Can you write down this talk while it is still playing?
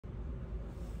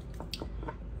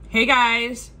Hey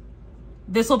guys,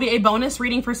 this will be a bonus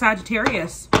reading for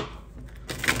Sagittarius.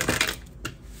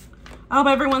 I hope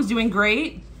everyone's doing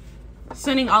great.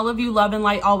 Sending all of you love and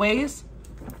light always.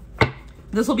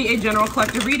 This will be a general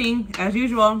collective reading as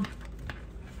usual.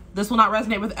 This will not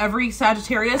resonate with every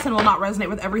Sagittarius and will not resonate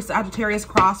with every Sagittarius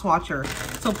cross watcher.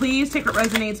 So please take what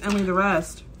resonates and leave the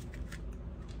rest.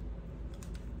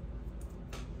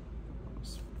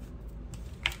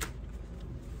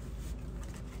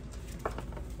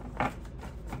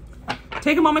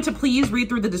 Take a moment to please read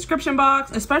through the description box,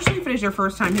 especially if it is your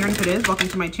first time here, and if it is, welcome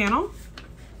to my channel.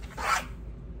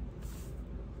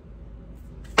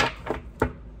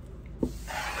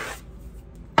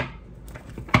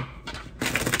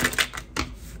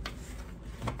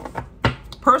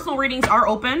 Personal readings are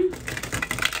open.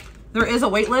 There is a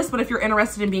wait list, but if you're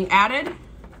interested in being added,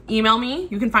 email me.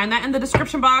 You can find that in the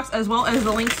description box, as well as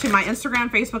the links to my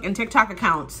Instagram, Facebook, and TikTok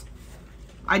accounts.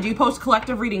 I do post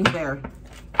collective readings there.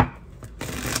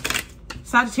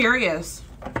 Sagittarius.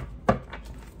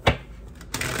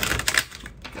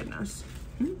 Goodness.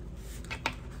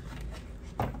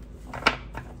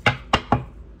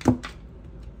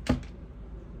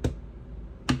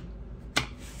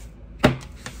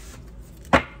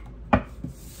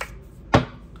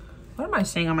 What am I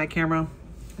saying on my camera?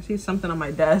 I see something on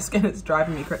my desk and it's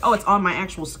driving me crazy. Oh, it's on my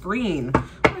actual screen.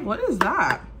 I'm like, what is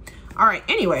that? All right,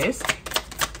 anyways.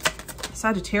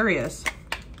 Sagittarius.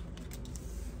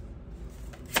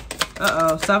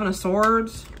 Uh-oh, 7 of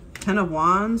Swords, 10 of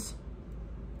Wands.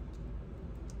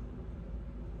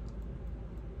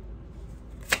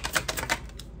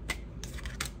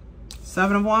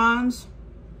 Seven of Wands.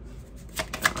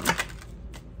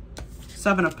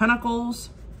 7 of Pentacles.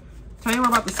 Tell me more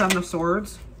about the 7 of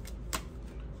Swords.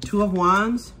 2 of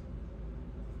Wands.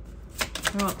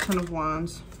 How about 10 of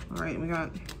Wands? All right, we got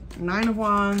 9 of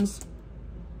Wands.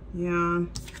 Yeah.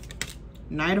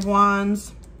 Knight of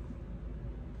Wands.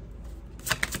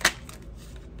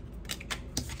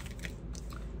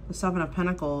 The 7 of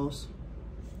Pentacles.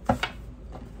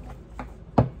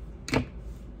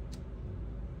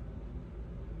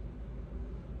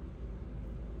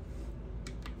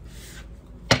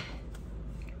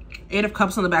 Eight of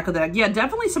Cups on the back of the deck. Yeah,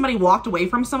 definitely somebody walked away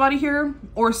from somebody here,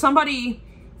 or somebody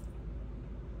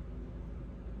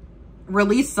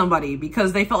released somebody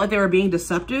because they felt like they were being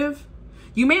deceptive.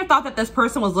 You may have thought that this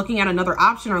person was looking at another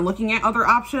option or looking at other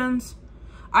options.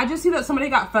 I just see that somebody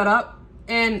got fed up,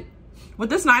 and with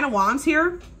this 9 of Wands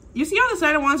here, you see how this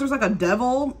 9 of Wands, there's like a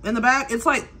devil in the back? It's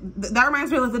like, that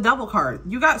reminds me of like the devil card.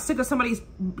 You got sick of somebody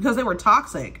because they were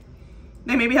toxic.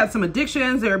 They maybe had some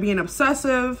addictions. They were being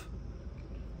obsessive.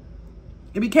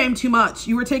 It became too much.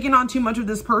 You were taking on too much of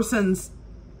this person's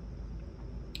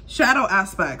shadow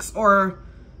aspects, or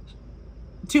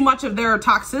too much of their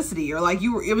toxicity, or like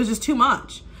it was just too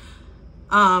much.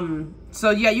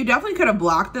 So yeah, you definitely could have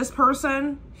blocked this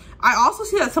person. I also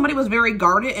see that somebody was very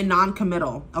guarded and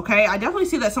non-committal, okay? I definitely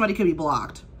see that somebody could be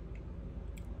blocked.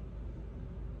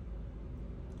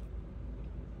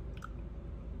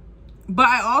 But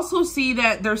I also see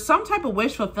that there's some type of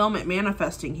wish fulfillment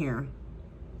manifesting here.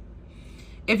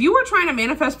 If you were trying to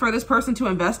manifest for this person to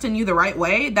invest in you the right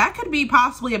way, that could be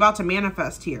possibly about to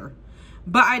manifest here.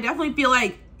 But I definitely feel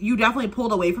like you definitely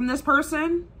pulled away from this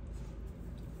person.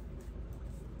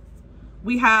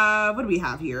 We have, what do we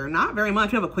have here? Not very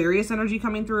much. We have Aquarius energy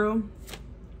coming through.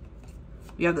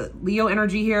 We have the Leo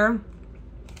energy here.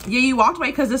 Yeah, you walked away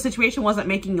because this situation wasn't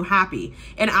making you happy.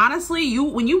 And honestly,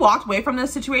 when you walked away from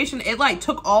this situation, it like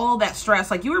took all that stress.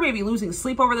 Like you were maybe losing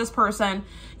sleep over this person.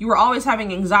 You were always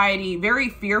having anxiety, very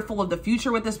fearful of the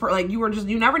future with this person. Like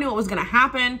you never knew what was going to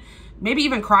happen. Maybe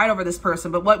even cried over this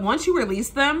person. But once you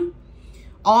released them,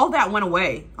 all that went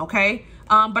away, okay?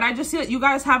 But I just see that you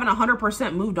guys haven't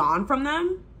 100% moved on from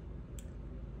them.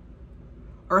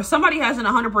 Or somebody hasn't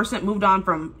 100% moved on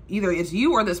from either it's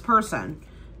you or this person.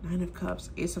 9 of Cups,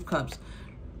 Ace of Cups.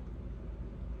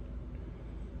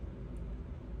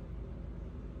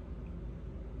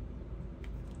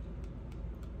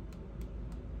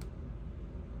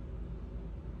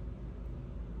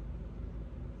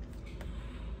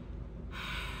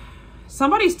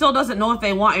 Somebody still doesn't know if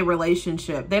they want a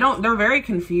relationship. They're very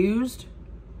confused.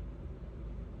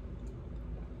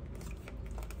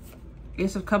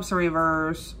 Ace of Cups in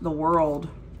reverse, the World.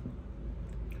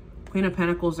 Queen of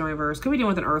Pentacles in reverse. Could be dealing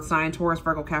with an earth sign, Taurus,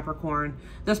 Virgo, Capricorn.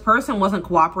 This person wasn't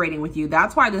cooperating with you.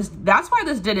 That's why this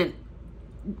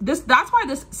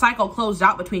cycle closed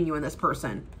out between you and this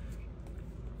person.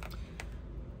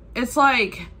 It's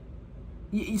like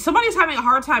somebody's having a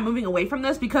hard time moving away from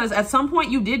this, because at some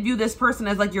point you did view this person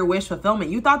as like your wish fulfillment.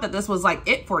 You thought that this was like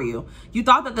it for you. You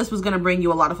thought that this was going to bring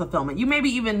you a lot of fulfillment. You maybe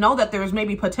even know that there's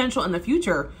maybe potential in the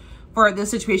future for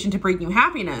this situation to bring you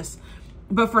happiness.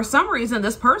 But for some reason,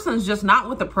 this person's just not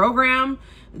with the program.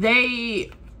 This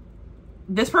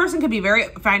person could be very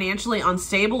financially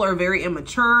unstable or very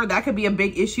immature. That could be a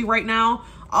big issue right now.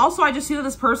 Also, I just see that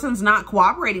this person's not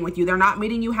cooperating with you. They're not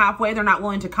meeting you halfway. They're not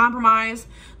willing to compromise.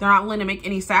 They're not willing to make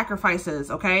any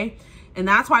sacrifices, okay? And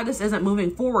that's why this isn't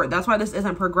moving forward. That's why this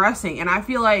isn't progressing. And I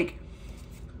feel like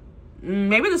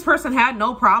maybe this person had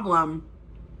no problem.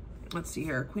 Let's see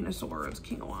here. Queen of Swords,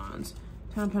 King of Wands,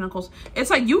 Ten of Pentacles. It's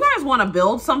like you guys want to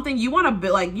build something. You want to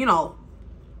build, like, you know,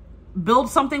 build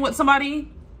something with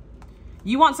somebody.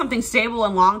 You want something stable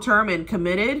and long-term and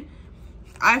committed.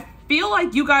 I feel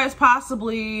like you guys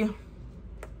possibly,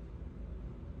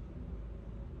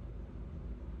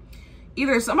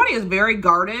 either somebody is very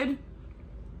guarded,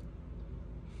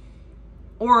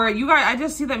 or you guys, I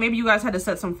just see that maybe you guys had to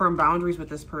set some firm boundaries with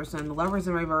this person. The Lover's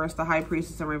in reverse, the High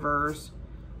Priestess in reverse,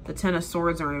 the Ten of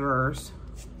Swords in reverse,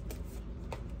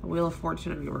 the Wheel of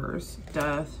Fortune in reverse,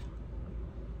 Death.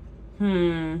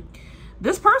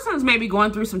 This person is maybe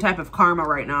going through some type of karma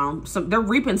right now. They're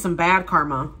reaping some bad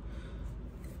karma.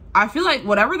 I feel like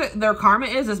whatever their karma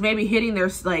is maybe hitting their,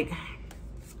 like,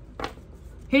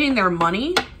 hitting their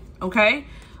money, okay?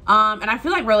 And I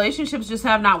feel like relationships just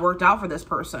have not worked out for this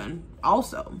person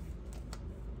also.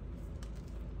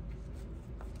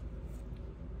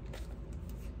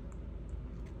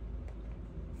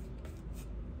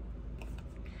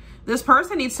 This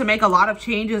person needs to make a lot of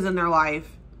changes in their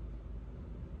life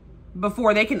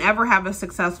before they can ever have a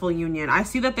successful union. I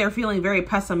see that they're feeling very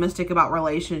pessimistic about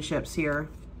relationships here.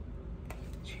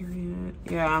 Chariot.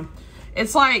 Yeah.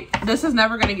 It's like this is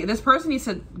never going to get, this person needs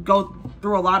to go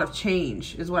through a lot of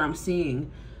change is what I'm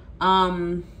seeing.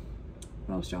 What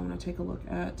else do I want to take a look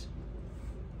at?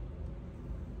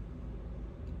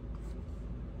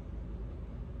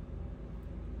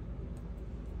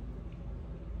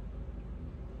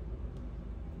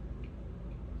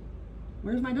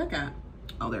 Where's my deck at?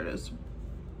 Oh, there it is.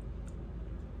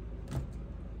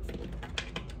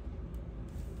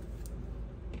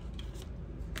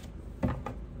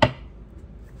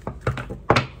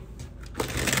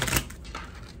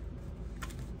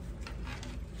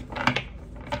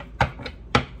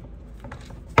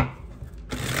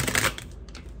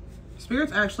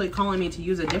 Spirit's actually calling me to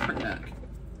use a different deck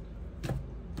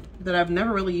that I've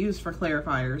never really used for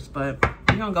clarifiers, but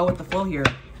we're gonna go with the flow here.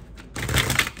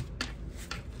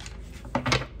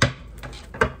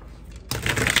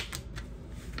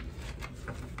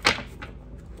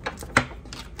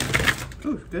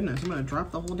 Oh, goodness, I'm gonna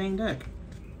drop the whole dang deck.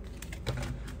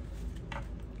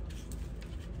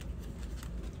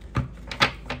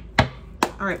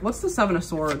 All right, what's the Seven of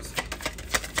Swords?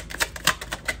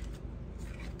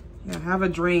 Yeah, have a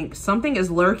drink. Something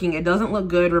is lurking. It doesn't look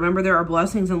good. Remember, there are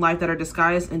blessings in life that are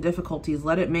disguised in difficulties.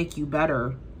 Let it make you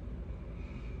better.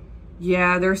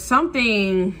 Yeah, there's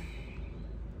something.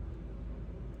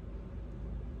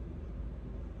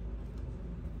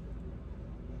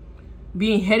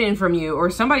 Being hidden from you,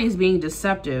 or somebody's being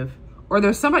deceptive, or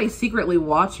there's somebody secretly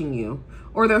watching you,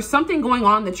 or there's something going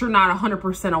on that you're not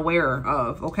 100% aware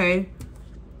of, okay?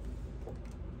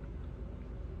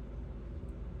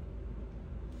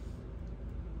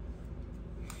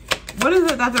 What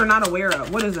is it that they're not aware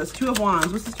of? What is this? Two of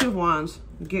Wands. What's this Two of Wands?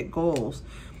 Get goals.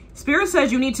 Spirit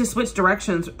says you need to switch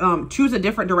directions. Choose a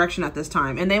different direction at this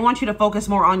time. And they want you to focus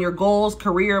more on your goals,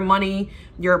 career, money,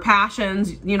 your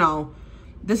passions. You know,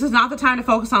 this is not the time to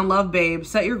focus on love, babe.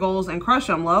 Set your goals and crush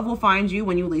them. Love will find you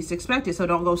when you least expect it. So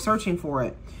don't go searching for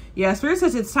it. Yeah, Spirit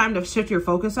says it's time to shift your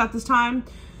focus at this time.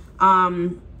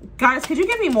 Guys, could you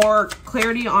give me more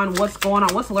clarity on what's going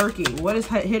on? What's lurking? What is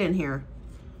hidden here?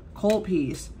 Cold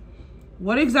piece.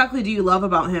 What exactly do you love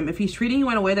about him? If he's treating you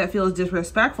in a way that feels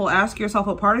disrespectful, ask yourself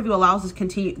what part of you allows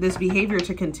this behavior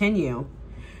to continue.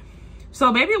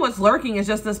 So maybe what's lurking is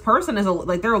just this person is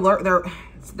like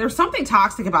there's something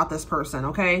toxic about this person,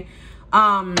 okay?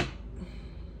 I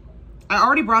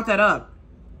already brought that up.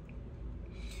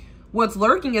 What's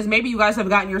lurking is maybe you guys have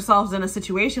gotten yourselves in a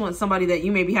situation with somebody that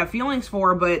you maybe have feelings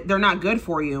for, but they're not good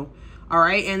for you. All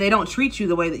right, and they don't treat you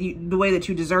the way that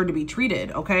you deserve to be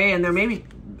treated, okay? And they're maybe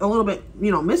a little bit,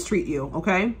 you know, mistreat you,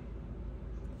 okay?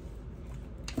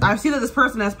 I see that this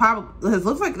person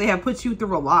looks like they have put you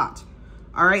through a lot,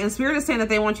 all right? And Spirit is saying that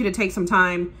they want you to take some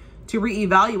time to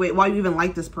reevaluate why you even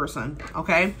like this person,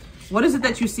 okay? What is it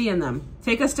that you see in them?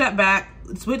 Take a step back,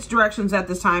 switch directions at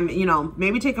this time, you know,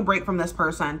 maybe take a break from this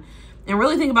person and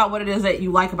really think about what it is that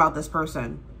you like about this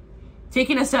person.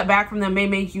 Taking a step back from them may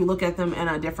make you look at them in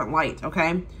a different light,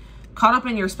 okay? Caught up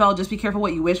in your spell, just be careful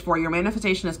what you wish for. Your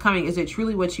manifestation is coming. Is it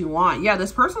truly what you want? Yeah,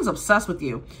 this person's obsessed with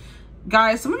you.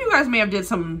 Guys, some of you guys may have did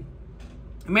some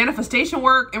manifestation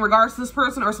work in regards to this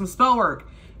person or some spell work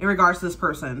in regards to this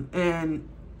person. And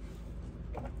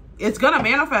it's going to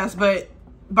manifest, but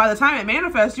by the time it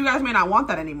manifests, you guys may not want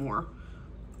that anymore.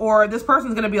 Or this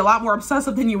person's going to be a lot more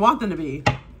obsessive than you want them to be.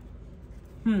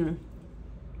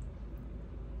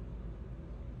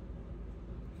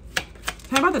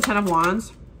 How about the 10 of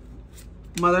Wands?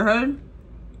 Motherhood.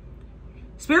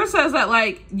 Spirit says that,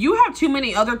 like, you have too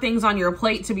many other things on your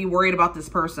plate to be worried about this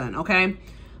person, okay?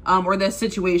 Or this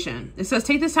situation. It says,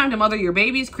 take this time to mother your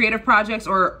babies, creative projects,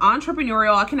 or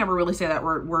entrepreneurial, I can never really say that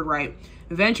word right,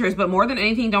 ventures, but more than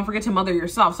anything, don't forget to mother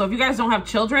yourself. So if you guys don't have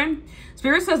children,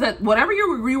 Spirit says that whatever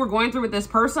you were going through with this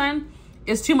person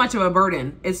is too much of a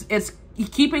burden. It's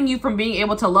keeping you from being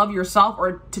able to love yourself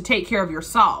or to take care of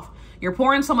yourself. You're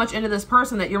pouring so much into this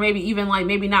person that you're maybe even like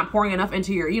maybe not pouring enough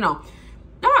into your, you know,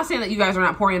 I'm not saying that you guys are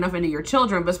not pouring enough into your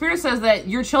children, but Spirit says that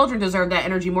your children deserve that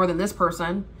energy more than this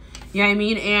person. You know what I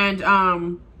mean?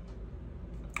 And,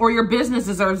 or your business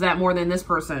deserves that more than this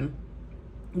person.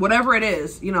 Whatever it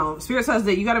is, you know, Spirit says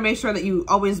that you got to make sure that you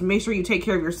always make sure you take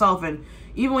care of yourself. And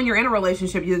even when you're in a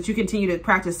relationship, that you continue to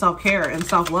practice self-care and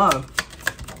self-love.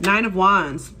 9 of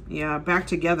Wands. Yeah, back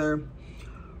together.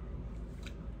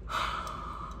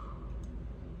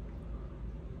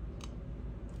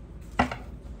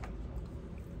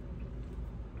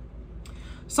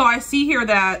 So I see here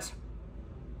that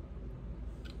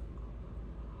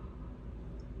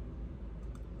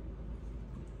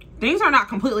things are not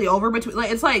completely over between,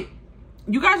 like, it's like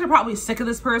you guys are probably sick of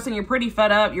this person. You're pretty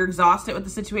fed up. You're exhausted with the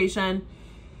situation.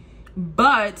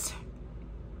 But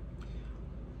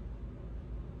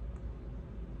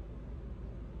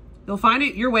you'll find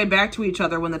your way back to each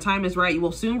other when the time is right. You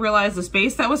will soon realize the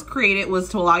space that was created was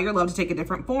to allow your love to take a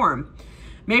different form.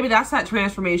 Maybe that's that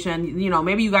transformation. You know,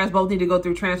 maybe you guys both need to go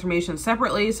through transformation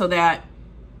separately so that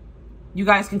you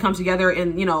guys can come together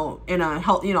in, you know, in a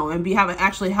health, you know, and have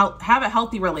a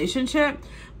healthy relationship.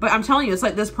 But I'm telling you, it's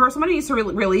like this person, somebody needs to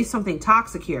release something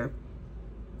toxic here.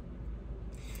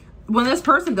 When this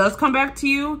person does come back to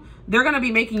you, they're going to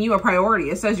be making you a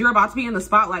priority. It says you're about to be in the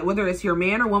spotlight, whether it's your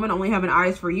man or woman only having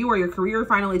eyes for you or your career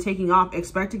finally taking off.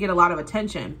 Expect to get a lot of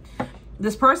attention.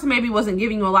 This person maybe wasn't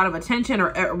giving you a lot of attention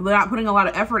or not putting a lot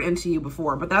of effort into you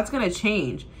before, but that's going to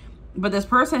change. But this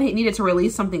person needed to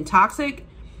release something toxic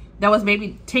that was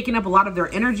maybe taking up a lot of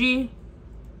their energy.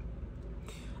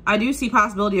 I do see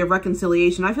possibility of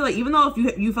reconciliation. I feel like even though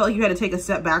if you felt like you had to take a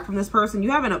step back from this person,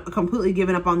 you haven't completely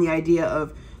given up on the idea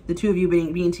of the two of you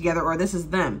being together, or this is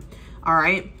them. All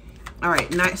right. All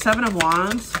right. 7 of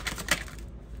Wands.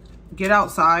 Get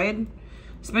outside.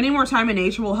 Spending more time in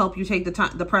nature will help you take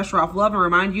the pressure off love and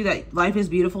remind you that life is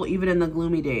beautiful even in the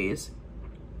gloomy days.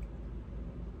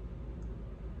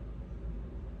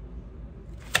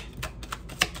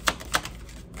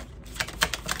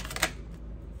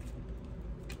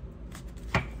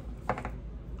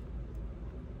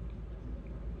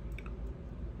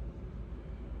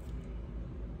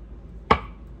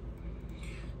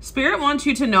 Spirit wants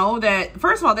you to know that,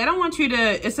 first of all, they don't want you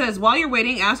to, it says, while you're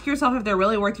waiting, ask yourself if they're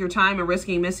really worth your time and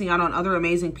risking missing out on other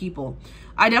amazing people.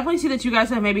 I definitely see that you guys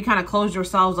have maybe kind of closed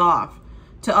yourselves off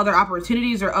to other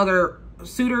opportunities or other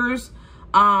suitors.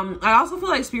 I also feel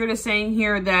like Spirit is saying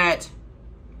here that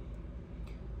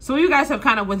some of you guys have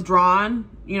kind of withdrawn.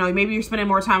 You know, maybe you're spending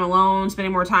more time alone,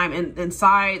 spending more time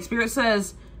inside. Spirit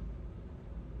says,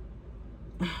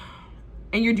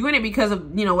 and you're doing it because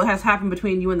of, you know, what has happened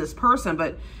between you and this person,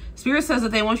 but Spirit says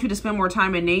that they want you to spend more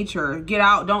time in nature. Get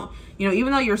out. Don't, you know,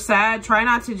 even though you're sad, try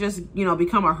not to just, you know,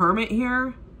 become a hermit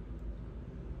here.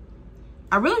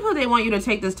 I really feel they want you to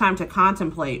take this time to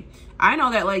contemplate. I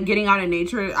know that, like, getting out in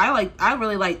nature, I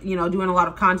really like, you know, doing a lot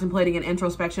of contemplating and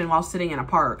introspection while sitting in a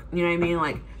park. You know what I mean?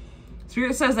 Like,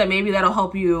 Spirit says that maybe that'll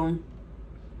help you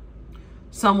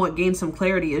somewhat gain some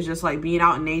clarity, is just like being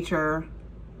out in nature.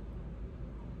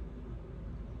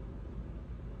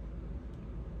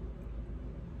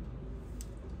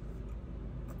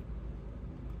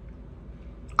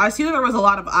 I see that there was a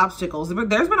lot of obstacles, but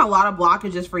there's been a lot of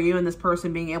blockages for you and this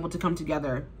person being able to come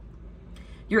together.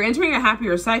 You're entering a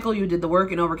happier cycle. You did the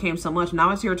work and overcame so much.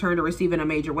 Now it's your turn to receive in a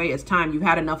major way. It's time. You've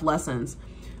had enough lessons.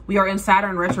 We are in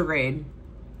Saturn retrograde.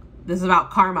 This is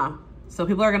about karma. So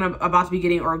people are about to be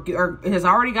getting, or has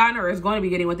already gotten, or is going to be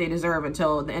getting what they deserve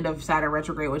until the end of Saturn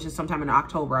retrograde, which is sometime in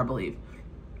October, I believe.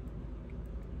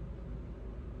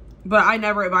 But I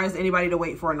never advise anybody to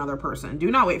wait for another person. Do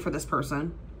not wait for this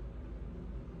person.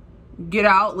 Get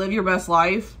out, live your best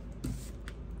life.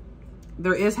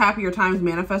 There is happier times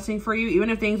manifesting for you. Even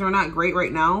if things are not great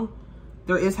right now,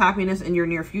 there is happiness in your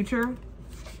near future.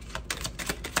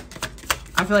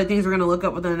 I feel like things are going to look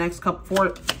up within the next couple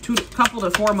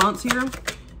to 4 months here.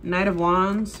 Knight of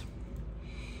Wands.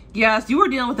 Yes, you were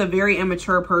dealing with a very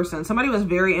immature person. Somebody was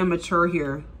very immature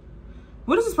here.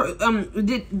 What is this?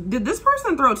 Did this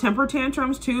person throw temper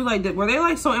tantrums too? Like, were they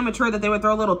like so immature that they would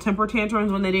throw little temper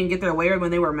tantrums when they didn't get their way or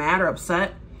when they were mad or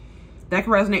upset? That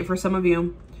could resonate for some of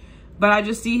you. But I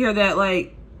just see here that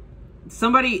like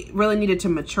somebody really needed to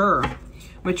mature.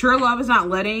 Mature love is not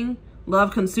letting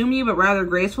love consume you, but rather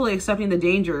gracefully accepting the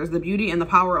dangers, the beauty, and the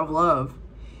power of love.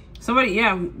 Somebody,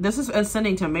 yeah, this is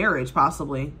ascending to marriage,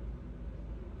 possibly.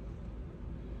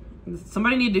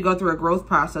 Somebody needed to go through a growth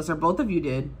process, or both of you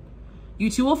did. You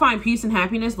two will find peace and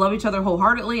happiness, love each other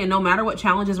wholeheartedly, and no matter what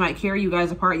challenges might carry you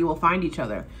guys apart, you will find each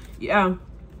other. Yeah,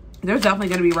 there's definitely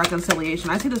going to be reconciliation.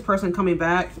 I see this person coming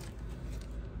back.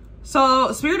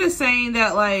 So, Spirit is saying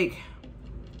that, like,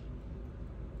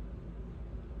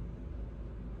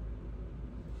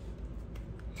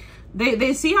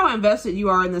 they see how invested you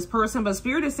are in this person, but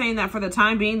Spirit is saying that for the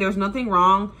time being, there's nothing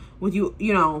wrong with you,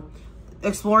 you know,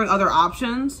 exploring other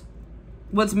options.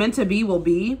 What's meant to be will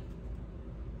be.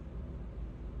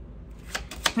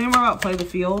 Tell me more about play the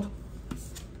field.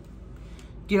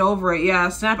 Get over it. Yeah,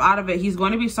 snap out of it. He's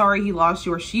going to be sorry he lost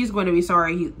you, or she's going to be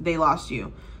sorry they lost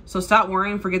you. So stop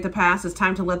worrying, forget the past. It's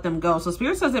time to let them go. So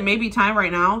Spirit says it may be time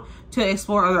right now to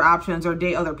explore other options or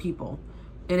date other people.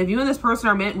 And if you and this person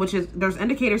are meant, which is, there's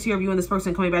indicators here of you and this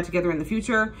person coming back together in the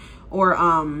future, or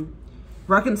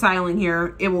reconciling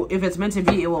here, it will, if it's meant to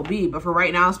be, it will be. But for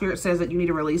right now, Spirit says that you need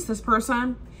to release this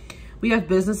person. We have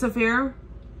business affair.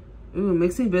 Ooh,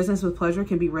 mixing business with pleasure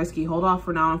can be risky. Hold off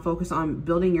for now and focus on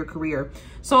building your career.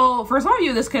 So for some of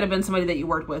you, this could have been somebody that you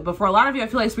worked with. But for a lot of you, I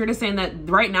feel like Spirit is saying that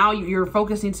right now your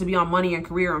focus needs to be on money and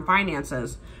career and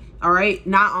finances. All right?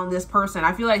 Not on this person.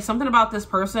 I feel like something about this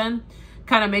person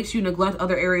kind of makes you neglect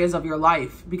other areas of your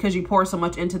life because you pour so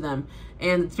much into them.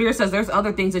 And Spirit says there's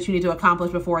other things that you need to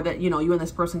accomplish before that, you know, you and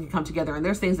this person can come together. And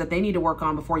there's things that they need to work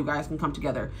on before you guys can come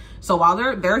together. So while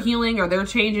they're healing or they're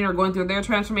changing or going through their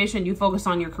transformation, you focus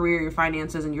on your career, your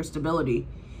finances, and your stability,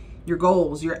 your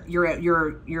goals,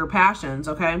 your passions.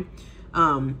 Okay.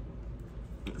 Let's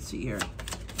see here.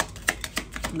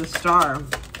 The Star.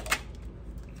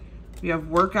 We have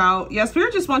workout. Yeah,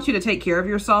 Spirit just wants you to take care of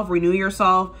yourself, renew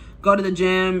yourself, go to the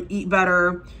gym, eat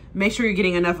better, make sure you're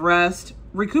getting enough rest,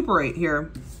 recuperate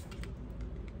here.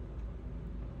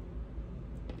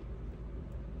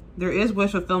 There is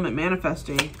wish fulfillment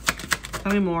manifesting.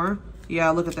 Tell me more. Yeah,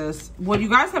 look at this. What you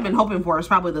guys have been hoping for is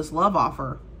probably this love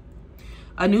offer.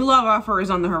 A new love offer is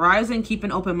on the horizon. Keep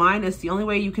an open mind. It's the only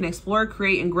way you can explore,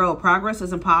 create, and grow. Progress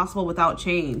is impossible without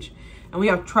change. And we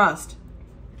have trust.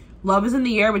 Love is in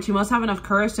the air, but you must have enough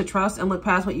courage to trust and look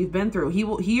past what you've been through.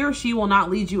 He or she will not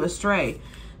lead you astray.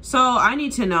 So I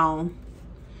need to know,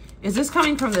 is this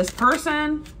coming from this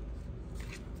person?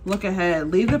 Look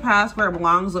ahead. Leave the past where it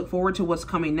belongs. Look forward to what's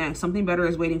coming next. Something better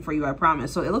is waiting for you, I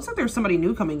promise. So it looks like there's somebody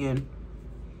new coming in.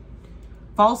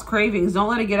 False cravings. Don't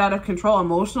let it get out of control.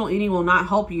 Emotional eating will not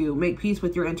help you. Make peace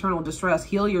with your internal distress.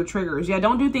 Heal your triggers. Yeah,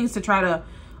 don't do things to try to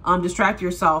distract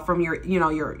yourself from your, you know,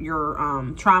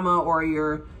 your trauma or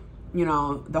your, you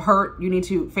know, the hurt. You need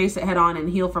to face it head on and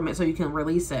heal from it so you can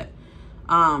release it.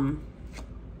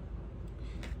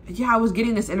 Yeah, I was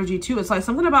getting this energy too. It's like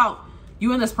something about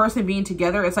you and this person being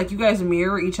together. It's like you guys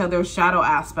mirror each other's shadow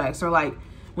aspects. Or like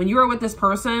when you were with this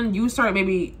person, you started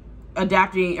maybe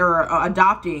adapting or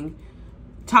adopting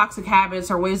toxic habits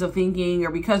or ways of thinking,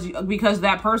 or because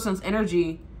that person's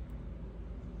energy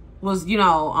was, you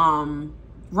know,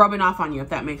 rubbing off on you, if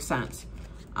that makes sense.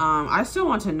 I still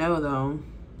want to know though.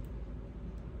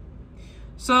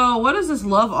 So what does this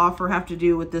love offer have to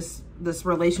do with this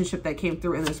relationship that came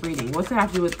through in this reading? What's it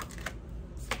have to do with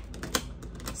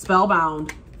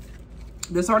spellbound?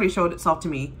 This already showed itself to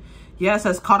me. Yeah, it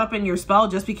says caught up in your spell.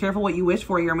 Just be careful what you wish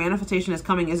for. Your manifestation is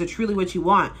coming. Is it truly what you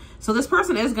want? So this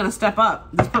person is going to step up.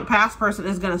 This past person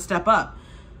is going to step up.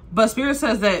 But Spirit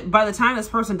says that by the time this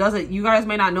person does it, you guys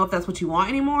may not know if that's what you want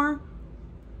anymore.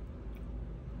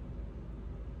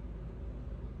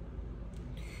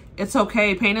 It's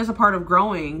okay. Pain is a part of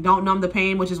growing. Don't numb the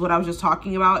pain, which is what I was just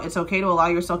talking about. It's okay to allow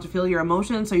yourself to feel your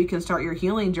emotions so you can start your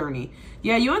healing journey.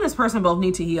 Yeah, you and this person both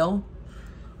need to heal.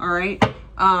 All right.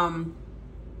 I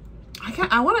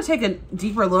want to take a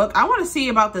deeper look. I want to see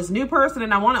about this new person,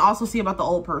 and I want to also see about the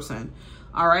old person.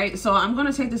 All right. So I'm going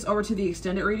to take this over to the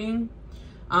extended reading.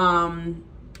 We're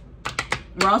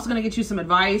also going to get you some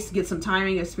advice, get some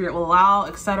timing if Spirit will allow,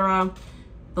 etc.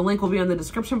 The link will be in the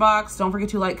description box. Don't forget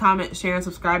to like, comment, share, and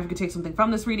subscribe if you can take something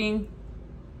from this reading.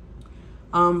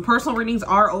 Personal readings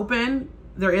are open.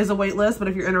 There is a wait list, but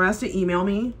if you're interested, email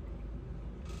me.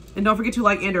 And don't forget to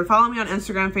like and or follow me on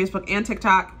Instagram, Facebook, and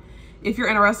TikTok. If you're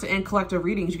interested in collective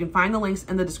readings, you can find the links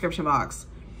in the description box.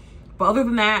 But other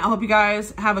than that, I hope you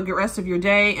guys have a good rest of your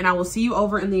day, and I will see you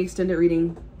over in the extended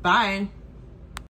reading. Bye.